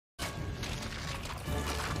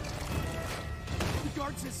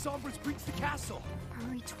guard says Sombra's breached the castle.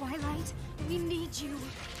 Hurry, Twilight. We need you.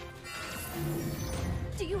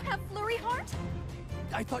 Do you have Flurry Heart?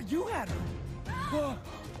 I thought you had her.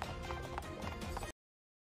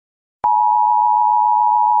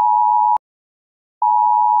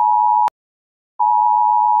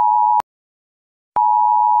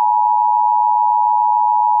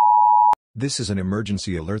 This is an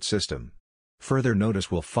emergency alert system. Further notice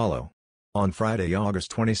will follow. On Friday, August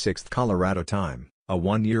 26, Colorado time, a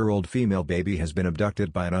 1-year-old female baby has been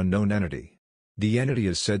abducted by an unknown entity. The entity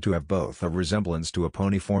is said to have both a resemblance to a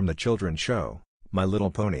pony from the children's show, My Little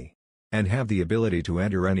Pony, and have the ability to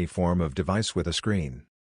enter any form of device with a screen.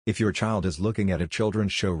 If your child is looking at a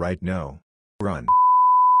children's show right now, run.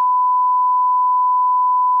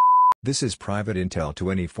 This is private intel to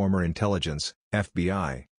any former intelligence,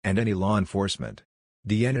 FBI, and any law enforcement.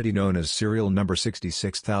 The entity known as serial number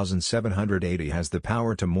 66780 has the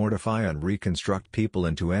power to mortify and reconstruct people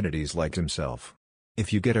into entities like himself.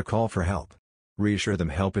 If you get a call for help, reassure them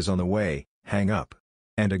help is on the way, hang up,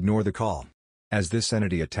 and ignore the call. As this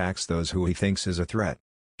entity attacks those who he thinks is a threat,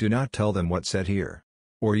 do not tell them what's said here,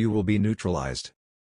 or you will be neutralized.